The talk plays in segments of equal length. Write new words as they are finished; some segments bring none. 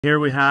Here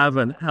we have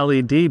an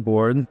LED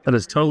board that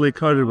is totally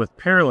coated with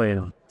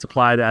Parylene. It's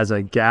applied as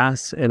a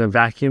gas in a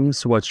vacuum,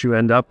 so what you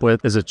end up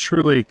with is a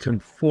truly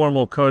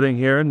conformal coating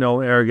here. No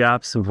air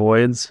gaps and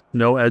voids,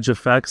 no edge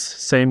effects,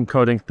 same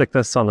coating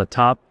thickness on the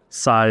top,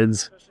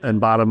 sides,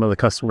 and bottom of the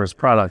customer's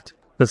product.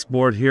 This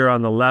board here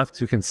on the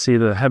left, you can see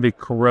the heavy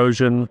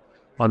corrosion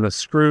on the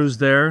screws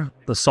there.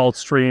 The salt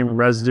stream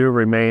residue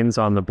remains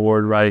on the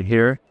board right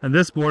here. And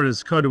this board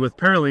is coated with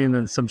Parylene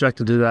and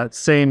subjected to that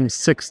same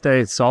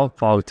 6-day salt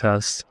fog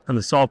test. And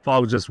the salt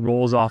fog just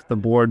rolls off the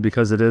board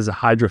because it is a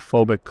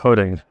hydrophobic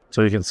coating.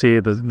 So you can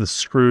see the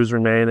screws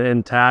remain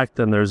intact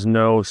and there's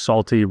no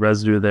salty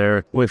residue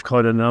there. We've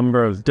coated a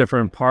number of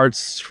different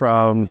parts,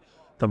 from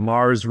the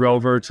Mars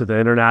rover to the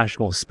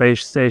International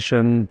Space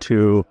Station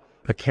to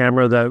a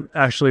camera that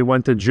actually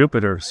went to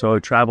Jupiter. So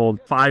it traveled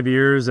 5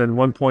 years and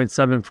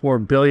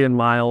 1.74 billion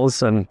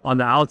miles. And on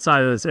the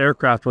outside of this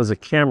aircraft was a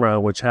camera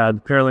which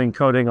had Parylene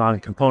coating on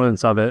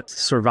components of it,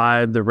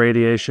 survived the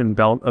radiation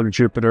belt of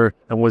Jupiter,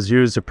 and was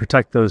used to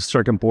protect those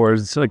circuit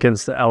boards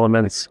against the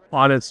elements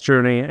on its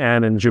journey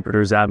and in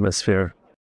Jupiter's atmosphere.